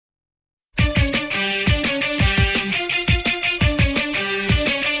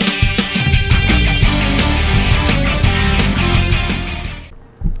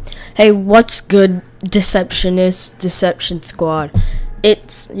Hey, what's good, Deceptionists, Deception Squad?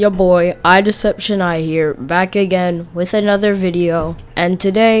 It's your boy, iDeceptionI here, back again with another video. And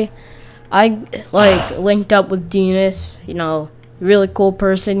today, I, linked up with Denis, really cool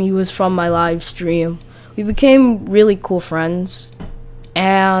person. He was from my live stream. We became really cool friends.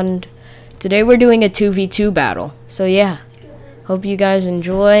 And today we're doing a 2v2 battle. So yeah, hope you guys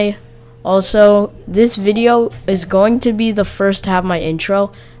enjoy. Also, this video is going to be the first to have my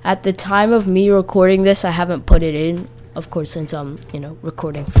intro. At the time of me recording this, I haven't put it in, of course, since I'm,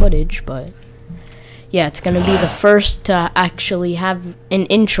 recording footage, but yeah, it's going to be the first to actually have an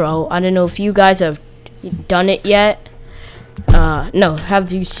intro. I don't know if you guys have done it yet. No,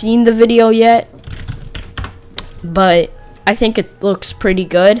 have you seen the video yet? But I think it looks pretty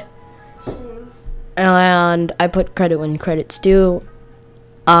good. And I put credit when credit's due.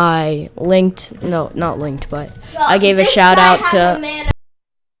 I linked, no, not linked, but I gave a shout out to,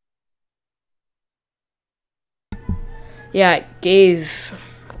 yeah, I gave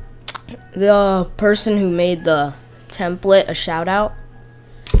the person who made the template a shout out.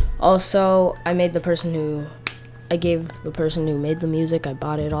 Also, I gave the person who made the music, I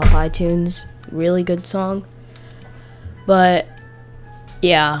bought it off iTunes. Really good song. But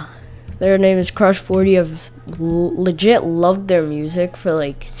yeah, their name is Crush40. I've legit loved their music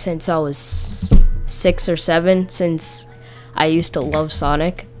for since I was 6 or 7, since I used to love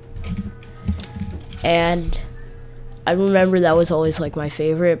Sonic. And I remember that was always my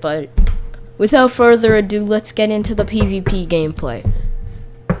favorite, but without further ado, let's get into the PvP gameplay.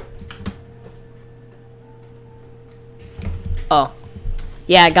 Oh,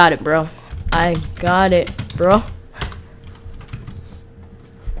 yeah, I got it, bro. I got it, bro.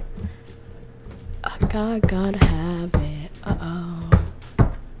 I gotta have it,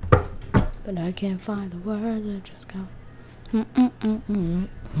 but I can't find the words, I just go.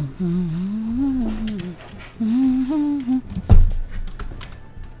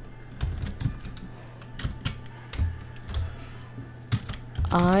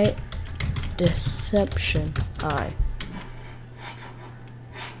 iDeceptionI.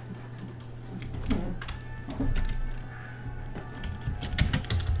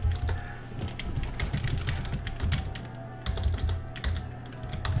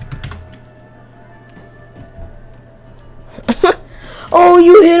 Oh,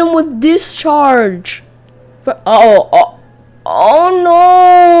 you hit him with discharge. Oh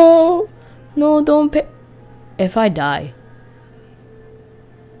no. No, don't pay. If I die.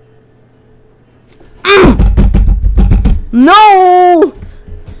 No!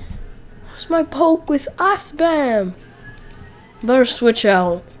 Where's my poke with Asbam? Better switch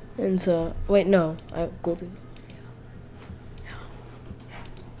out into. Wait, no. I have golden.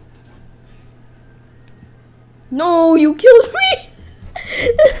 No, you killed me!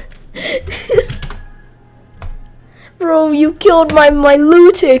 Bro, you killed my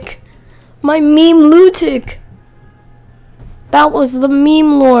Lutic. My meme Lutic. That was the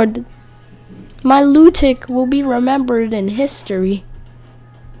meme lord. My Lutic will be remembered in history.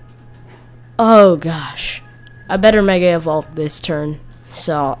 Oh gosh. I better Mega Evolve this turn,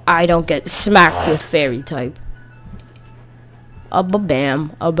 so I don't get smacked with Fairy type.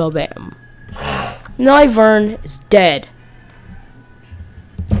 A-ba-bam, a-ba-bam. Nivern is dead.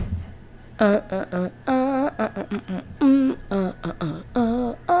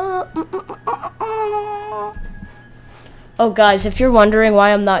 Oh guys, if you're wondering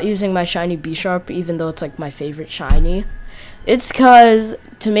why I'm not using my shiny B-Sharp, even though it's my favorite shiny, it's cause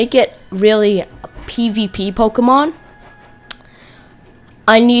to make it really a PvP Pokemon,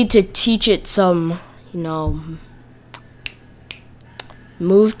 I need to teach it some,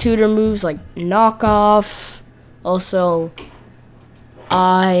 move tutor moves like knockoff. Also,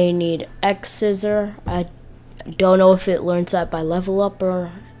 I need X Scissor. I don't know if it learns that by level up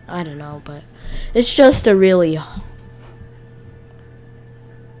or I don't know, but it's just a really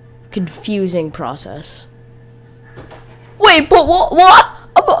confusing process. Wait, but what?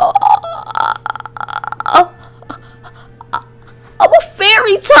 I'm a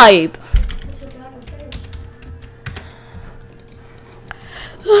fairy type.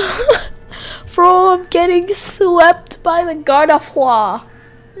 Bro, I'm getting swept by the Gardevoir.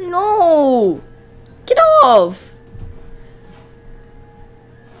 No! Get off!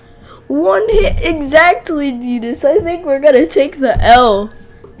 One hit exactly, Denis. I think we're gonna take the L.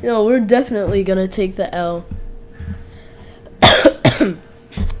 No, we're definitely gonna take the L.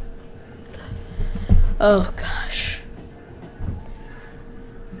 Oh gosh.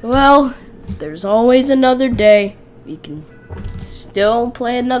 Well, there's always another day. We can still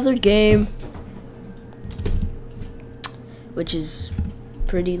play another game, which is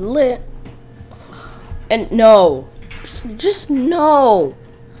pretty lit. And no. Just no.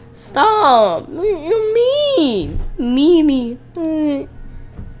 Stop. You're mean. Mimi.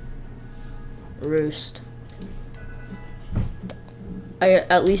 Roost.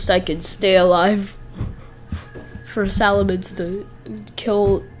 At least I could stay alive for Salamence to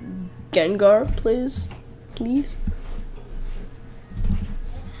kill Gengar, please. Please.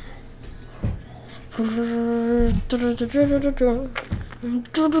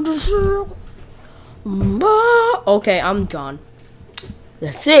 Okay, I'm gone.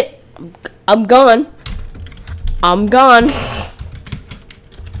 That's it. I'm gone. I'm gone.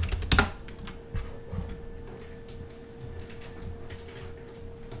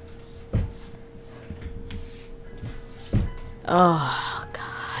 Oh,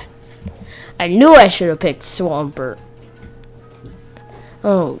 God. I knew I should have picked Swampert.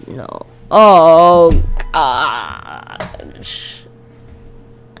 Oh, no. Oh, gosh.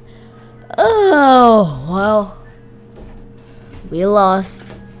 Oh, well. We lost.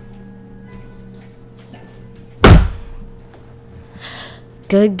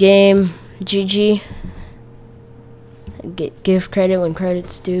 Good game. GG. Give credit when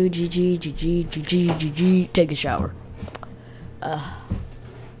credit's due. GG, GG, GG, GG. Take a shower.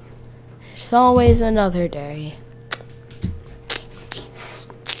 There's always another day.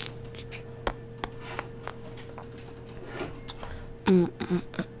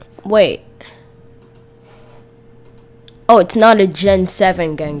 Wait. Oh, it's not a Gen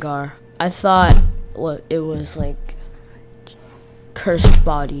 7 Gengar. I thought it was like Cursed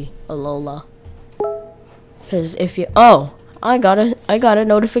Body Alola. Cause if you I got a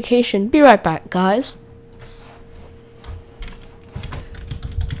notification. Be right back, guys.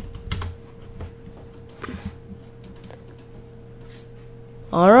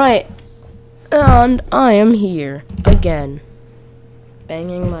 Alright. And I am here again.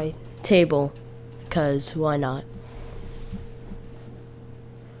 Banging my table. Cause why not?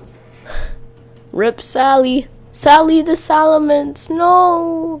 Rip Sally. Sally the Salamence.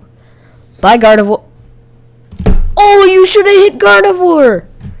 No. Bye, Gardevoir. Oh, you should have hit Gardevoir.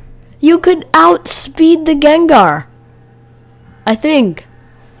 You could outspeed the Gengar. I think.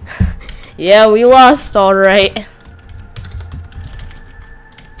 Yeah, we lost, alright.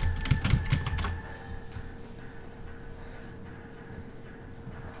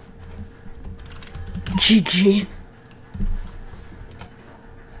 GG.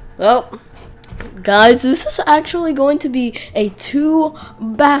 Well, guys, this is actually going to be a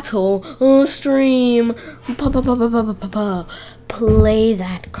 2-battle stream. Play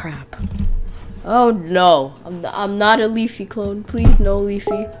that crap. Oh no, I'm not a Leafy clone. Please, no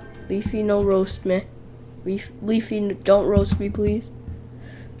Leafy. Leafy, no roast me. Leafy, don't roast me, please.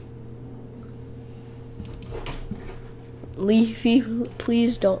 Leafy,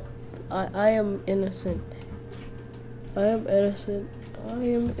 please don't. I am innocent. I am innocent. I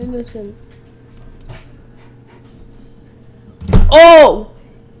am innocent. Oh!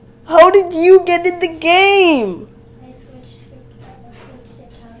 How did you get in the game? I switched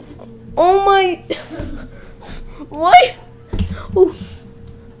accounts. Oh my... What? Oh.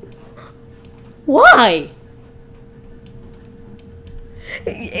 Why?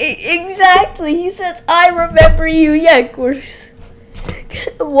 Exactly. He says, I remember you. Yeah, of course.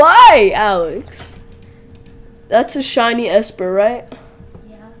 Why, Alex? That's a shiny Esper, right?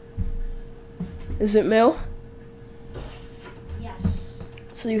 Yeah. Is it male? Yes.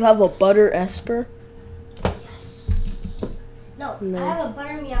 So you have a butter Esper? Yes. No, No. I have a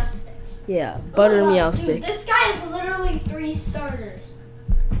butter Meowstic. Yeah, butter Oh my God, Meowstic. dude, this guy has literally 3 starters.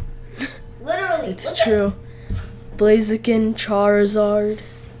 Literally. It's true. Blaziken, Charizard,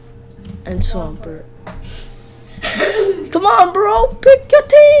 and Swampert. Come on, bro. Pick your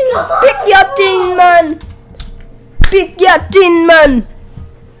team. Pick your team, man. Pick your team, man.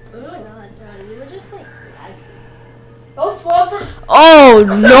 Oh my God, John, you were just like lagging. Oh, Swampert. Oh,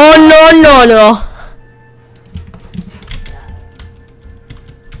 no.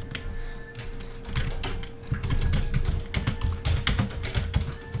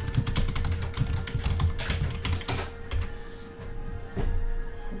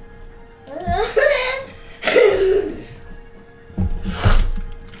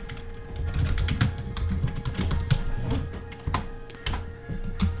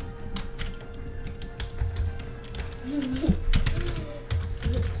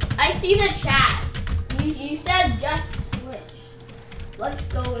 I see the chat. You said just switch. Let's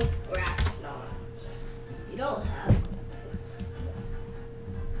go with Grass Knot. You don't have.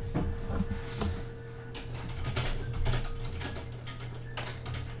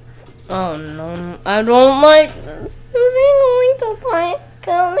 Oh no, I don't like this. Is he going to play?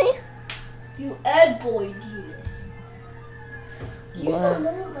 Kill me. You Ed boy, Venus. Do you know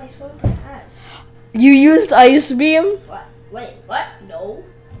none of my Swampert has? You used Ice Beam? What? Wait, what? No.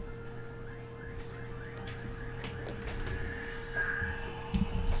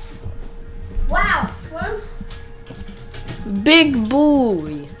 Wow, Swamp. Big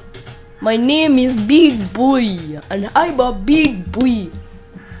boy. My name is Big Boy, and I'm a big boy.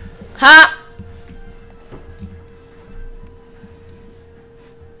 Ha!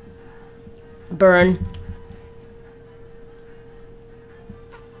 Burn.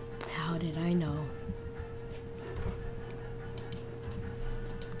 How did I know?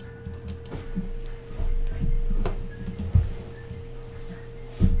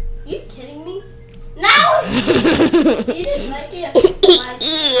 You kidding me? No! You just might be a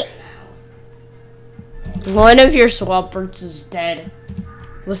surprise now. One of your Swamperts is dead.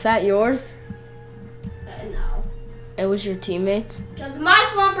 Was that yours? No. It was your teammates? Because my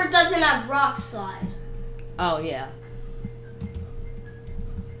Swampert doesn't have Rock Slide. Oh, yeah.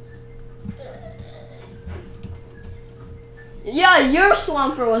 Yeah, your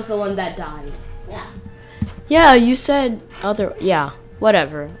Swampert was the one that died. Yeah. Yeah, you said other. Yeah,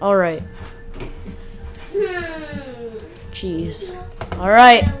 whatever. Alright. Jeez.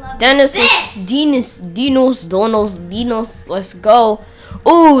 Alright. Dennis, Dinos. Let's go.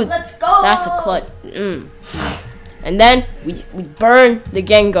 Ooh, Let's go. that's a clutch. And then we burn the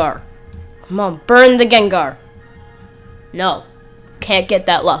Gengar. Come on, burn the Gengar. No, can't get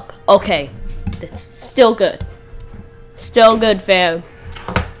that luck. Okay, that's still good. Still good, fam.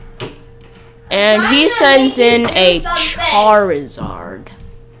 And he sends in a Charizard.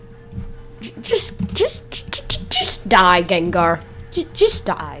 Just die, Gengar. Just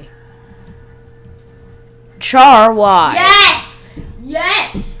die. Char-Y. Yes!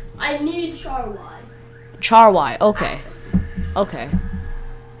 Yes! I need Char-Y. Char-Y, okay. Okay.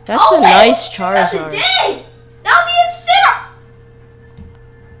 That's a nice Charizard. Did! Now the Incineroar!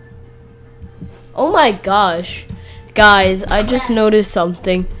 Oh my gosh. Guys, I just noticed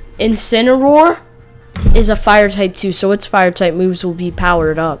something. Incineroar is a fire type too, so its fire type moves will be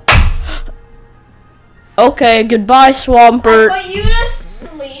powered up. Okay, goodbye, Swampert. I put you to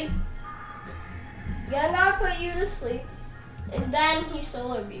sleep. Gengar put you to sleep. And then he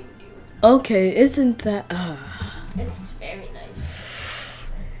solar beamed you. Okay, isn't that... It's very nice.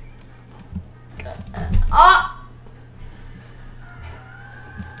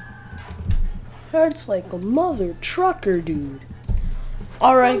 Hurts like a mother trucker, dude.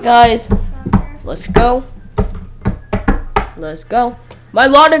 Alright, guys. Let's go. Let's go. My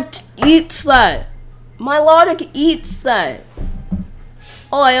Milotic eats that. My Milotic eats that.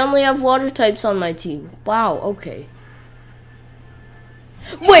 Oh, I only have water types on my team. Wow, okay.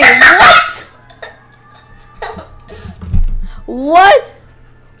 Wait, what? What?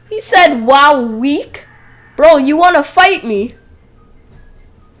 He said, wow, weak? Bro, you want to fight me?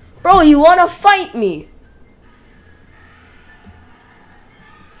 Bro, you want to fight me?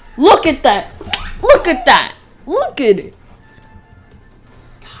 Look at that. Look at that. Look at it.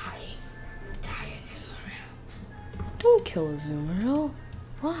 Die, Azumarill. Don't kill Azumarill.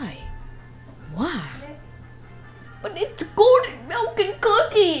 Why? Why? But it's golden milk and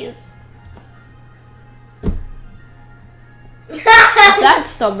cookies. Is that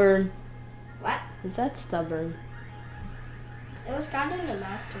stubborn? What? Is that stubborn? It was kind of in a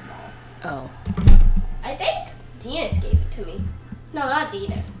Master Ball. Oh. I think Dinas gave it to me. No, not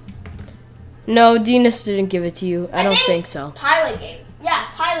Dinas. No, Dinas didn't give it to you. I don't think so. Pilot gave it. Yeah,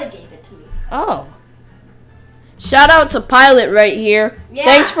 Pilot gave it to me. Oh. Shout out to Pilot right here. Yeah.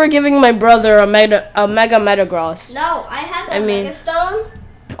 Thanks for giving my brother a Mega Metagross. No, I had the Mega Stone.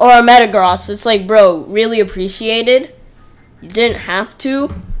 Or a Metagross. It's like, bro, really appreciated. You didn't have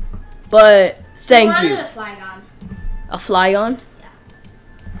to, but thank you. A Flygon. A Flygon? Yeah.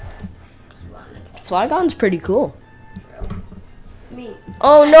 Flygon's pretty cool. Me.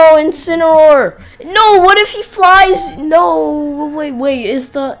 Oh no, Incineroar! No, what if he flies? No, wait, is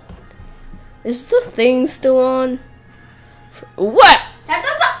the thing still on? What? That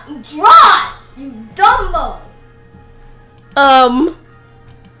doesn't draw! You Dumbo!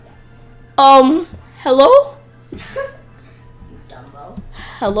 Hello? You Dumbo.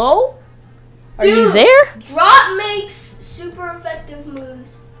 Hello? Are Dude, you there? Drop makes super effective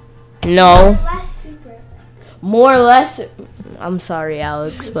moves. No. Less super effective. More or less. I'm sorry,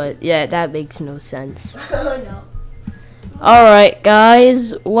 Alex, but yeah, that makes no sense. Oh no. Alright,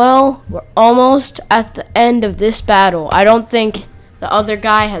 guys. Well, we're almost at the end of this battle. I don't think the other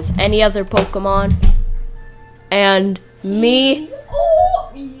guy has any other Pokemon. And me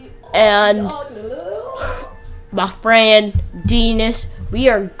and my friend Dinas, We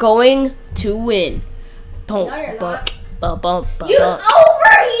are going to win. No, you're not. You overheat!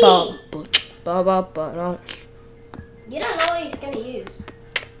 You don't know what he's gonna use.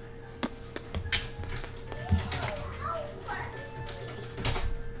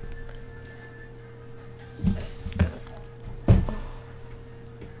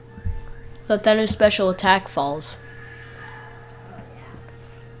 But then his special attack falls.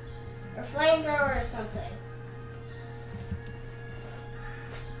 Or flamethrower or something.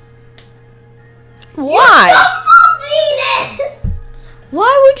 Why? Venus!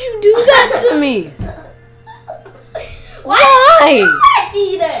 Why would you do that to me? Why? Why?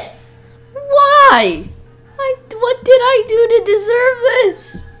 Do this? Why? What did I do to deserve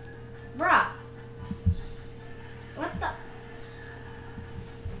this? Bruh. What the?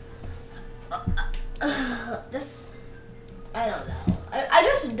 This. I don't know. I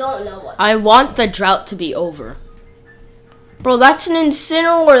just don't know what. I want the drought to be over. Bro, that's an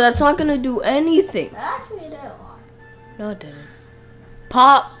Incineroar. That's not gonna do anything. That actually did a lot. No, it didn't.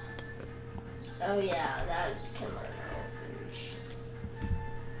 Pop. Oh yeah, that can work.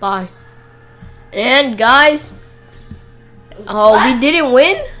 Bye. And guys. Oh, What? we didn't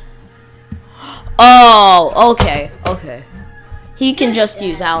win? Oh, okay. Okay. He can just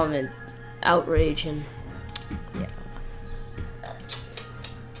use Element Outrage and yeah.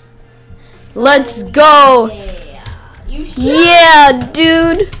 Let's go. Yeah. You should. Yeah,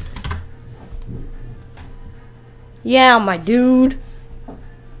 dude. Yeah, my dude.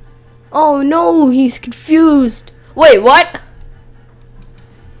 Oh no, he's confused. Wait, what?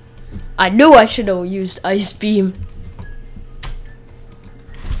 I knew I should have used Ice Beam.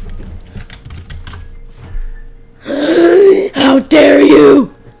 How dare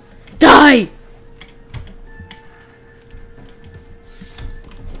you! Die!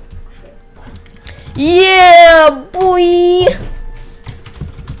 Yeah, boy!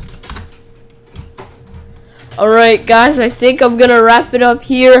 Alright, guys, I think I'm gonna wrap it up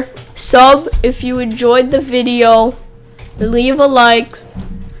here. Sub if you enjoyed the video. Leave a like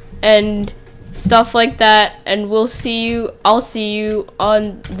and stuff like that. And I'll see you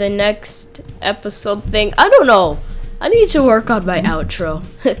on the next episode thing. I don't know. I need to work on my outro.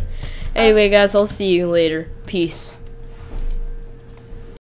 Anyway, guys, I'll see you later. Peace.